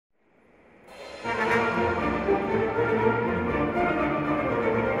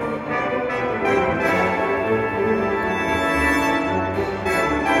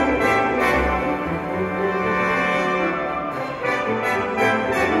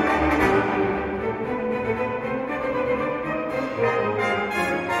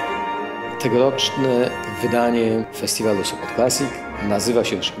Tegoroczne wydanie festiwalu Sopot Classic nazywa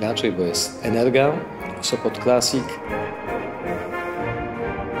się już inaczej, bo jest Energa Sopot Classic.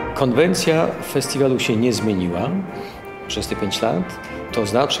 Konwencja festiwalu się nie zmieniła przez te 5 lat. To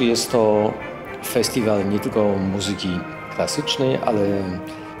znaczy jest to festiwal nie tylko muzyki klasycznej, ale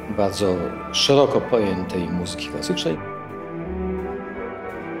bardzo szeroko pojętej muzyki klasycznej.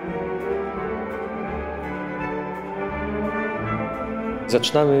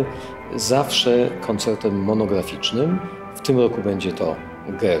 Zaczynamy zawsze koncertem monograficznym. W tym roku będzie to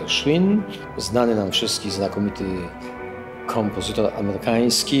Gershwin, znany nam wszystkim znakomity kompozytor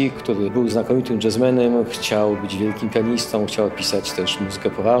amerykański, który był znakomitym jazzmenem, chciał być wielkim pianistą, chciał pisać też muzykę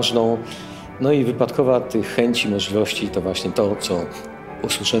poważną. No i wypadkowa tych chęci, możliwości to właśnie to, co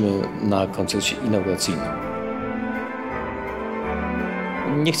usłyszymy na koncercie inauguracyjnym.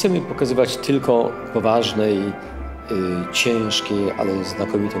 Nie chcemy pokazywać tylko poważnej, ciężkiej, ale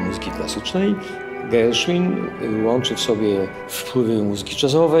znakomitej muzyki klasycznej. Gershwin łączy w sobie wpływy muzyki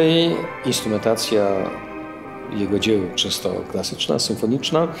jazzowej, instrumentacja jego dzieł przez to klasyczna,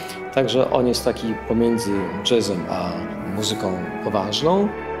 symfoniczna. Także on jest taki pomiędzy jazzem a muzyką poważną.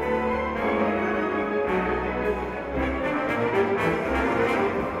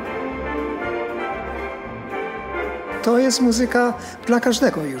 To jest muzyka dla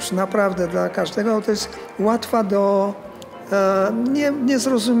każdego już, naprawdę dla każdego. To jest łatwa do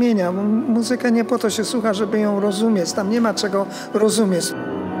niezrozumienia. Muzyka nie po to się słucha, żeby ją rozumieć. Tam nie ma czego rozumieć.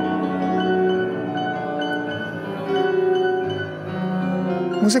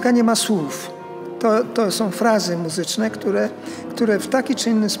 Muzyka nie ma słów. To są frazy muzyczne, które w taki czy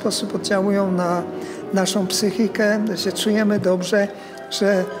inny sposób oddziałują na naszą psychikę, że się czujemy dobrze,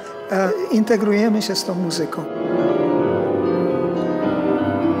 że integrujemy się z tą muzyką.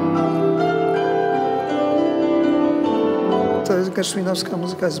 Gershwinowska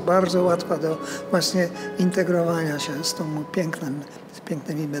muzyka jest bardzo łatwa do właśnie integrowania się z tą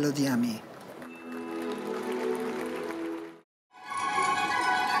pięknymi melodiami.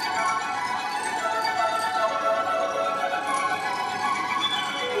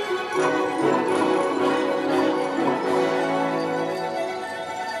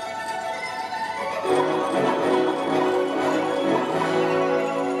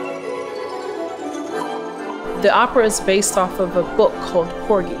 The opera is based off of a book called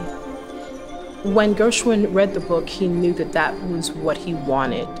Porgy. When Gershwin read the book, he knew that that was what he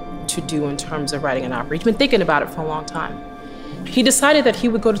wanted to do in terms of writing an opera. He'd been thinking about it for a long time. He decided that he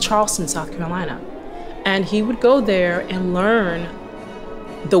would go to Charleston, South Carolina, and he would go there and learn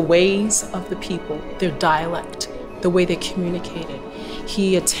the ways of the people, their dialect, the way they communicated.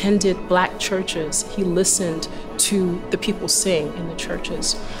 He attended Black churches. He listened to the people sing in the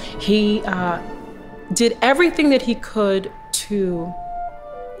churches. He did everything that he could to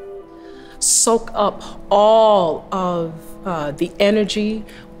soak up all of the energy,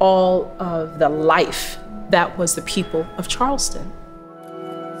 all of the life that was the people of Charleston.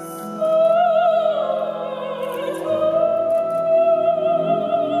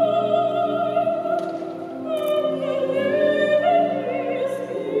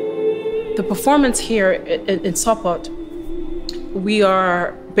 The performance here in Sopot, we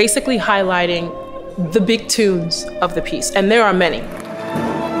are basically highlighting the big tunes of the piece, and there are many.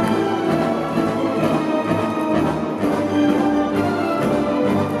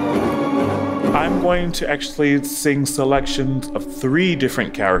 I'm going to actually sing selections of 3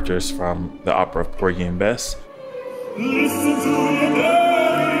 different characters from the opera of Porgy and Bess. Listen to your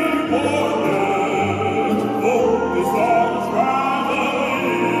daddy, boy.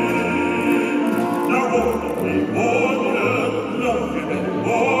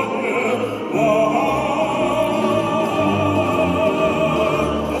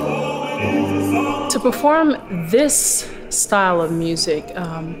 To perform this style of music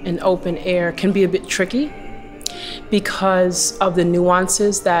in open air can be a bit tricky because of the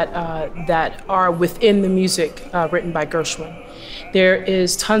nuances that are within the music written by Gershwin. There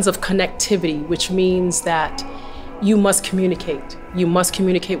is tons of connectivity, which means that you must communicate. You must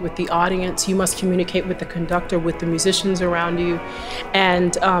communicate with the audience, you must communicate with the conductor, with the musicians around you,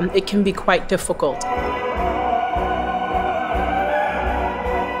 and it can be quite difficult.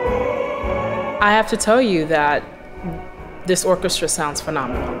 I have to tell you that this orchestra sounds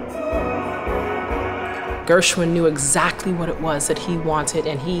phenomenal. Gershwin knew exactly what it was that he wanted,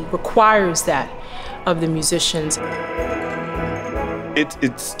 and he requires that of the musicians.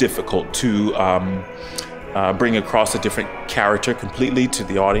 It's difficult to bring across a different character completely to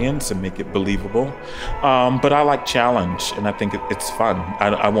the audience and make it believable. But I like challenge, and I think it's fun.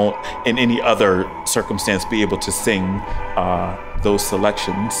 I won't, in any other circumstance, be able to sing those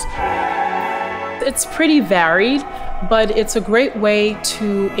selections. It's pretty varied, but it's a great way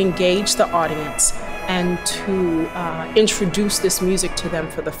to engage the audience and to introduce this music to them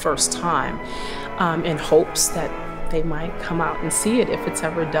for the first time in hopes that they might come out and see it if it's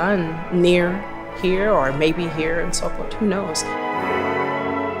ever done near here or maybe here in Sopot, who knows.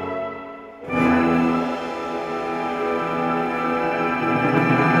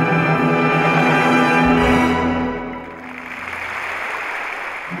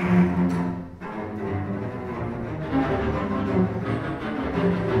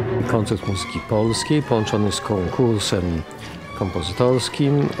 Koncert muzyki polskiej połączony z konkursem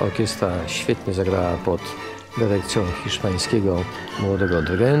kompozytorskim. Orkiestra świetnie zagrała pod dyrekcją hiszpańskiego młodego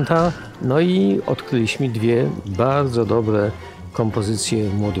dyrygenta. No i odkryliśmy dwie bardzo dobre kompozycje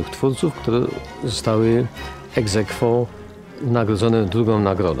młodych twórców, które zostały ex aequo nagrodzone drugą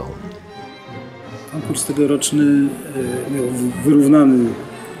nagrodą. Konkurs tegoroczny miał wyrównany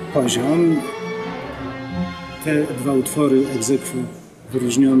poziom. Te dwa utwory ex aequo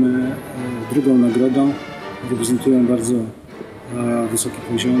wyróżnione drugą nagrodą reprezentują bardzo wysoki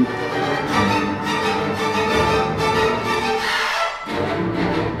poziom.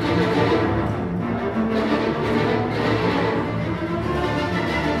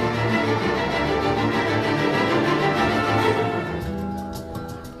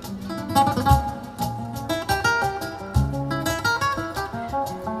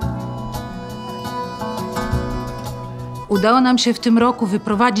 Udało nam się w tym roku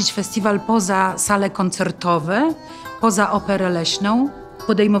wyprowadzić festiwal poza sale koncertowe, poza operę Leśną.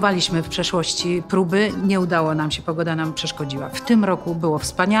 Podejmowaliśmy w przeszłości próby, nie udało nam się, pogoda nam przeszkodziła. W tym roku było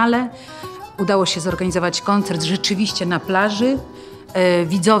wspaniale. Udało się zorganizować koncert rzeczywiście na plaży.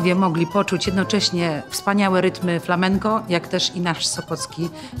 Widzowie mogli poczuć jednocześnie wspaniałe rytmy flamenco, jak też i nasz sopocki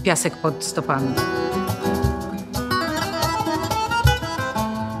piasek pod stopami.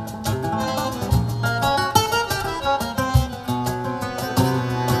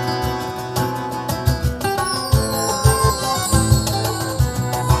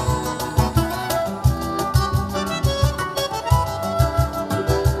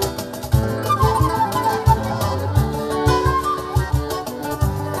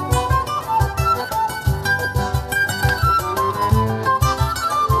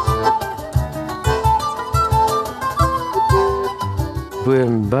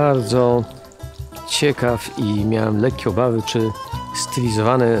 Byłem bardzo ciekaw i miałem lekkie obawy, czy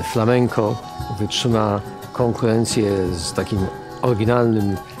stylizowane flamenco wytrzyma konkurencję z takim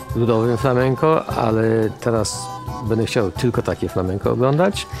oryginalnym, ludowym flamenco, ale teraz będę chciał tylko takie flamenco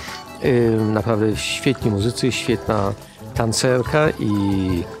oglądać. Naprawdę świetni muzycy, świetna tancerka i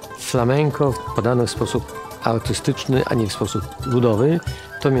flamenco podane w sposób artystyczny, a nie w sposób ludowy.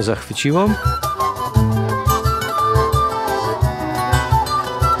 To mnie zachwyciło.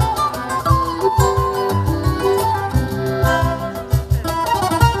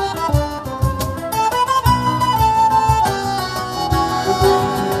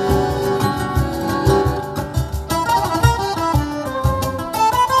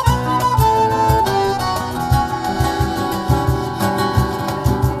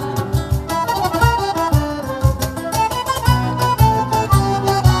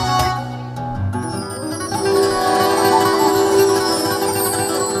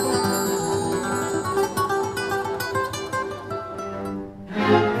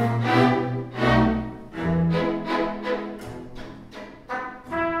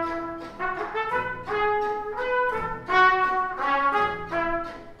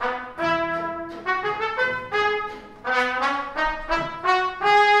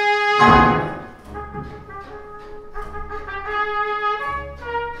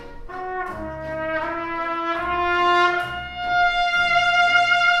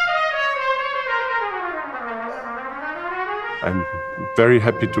 I'm very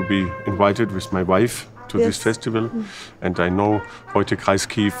happy to be invited with my wife to this festival. And I know Wojtek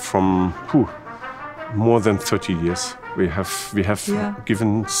Kreisky from more than 30 years. We have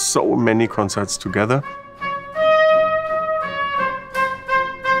given so many concerts together.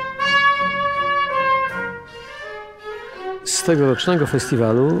 Z tegorocznego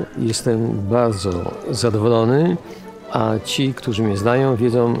festiwalu jestem bardzo zadowolony, a ci, którzy mnie znają,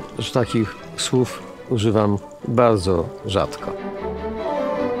 wiedzą, że takich słów używam bardzo rzadko.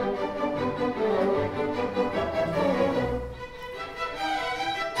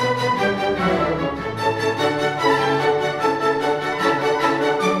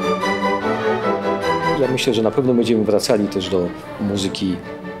 Ja myślę, że na pewno będziemy wracali też do muzyki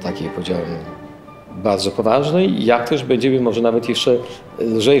takiej, powiedziałem, bardzo poważnej, jak też będziemy może nawet jeszcze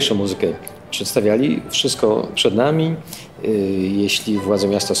lżejszą muzykę przedstawiali. Wszystko przed nami. Jeśli władze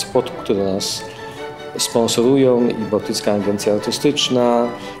miasta Sopotu, które nas sponsorują i Bałtycka Agencja Artystyczna,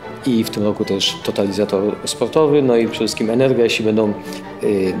 i w tym roku też totalizator sportowy, no i przede wszystkim Energa. Jeśli będą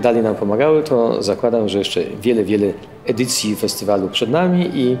dalej nam pomagały, to zakładam, że jeszcze wiele edycji festiwalu przed nami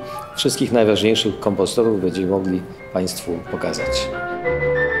i wszystkich najważniejszych kompozytorów będziemy mogli Państwu pokazać.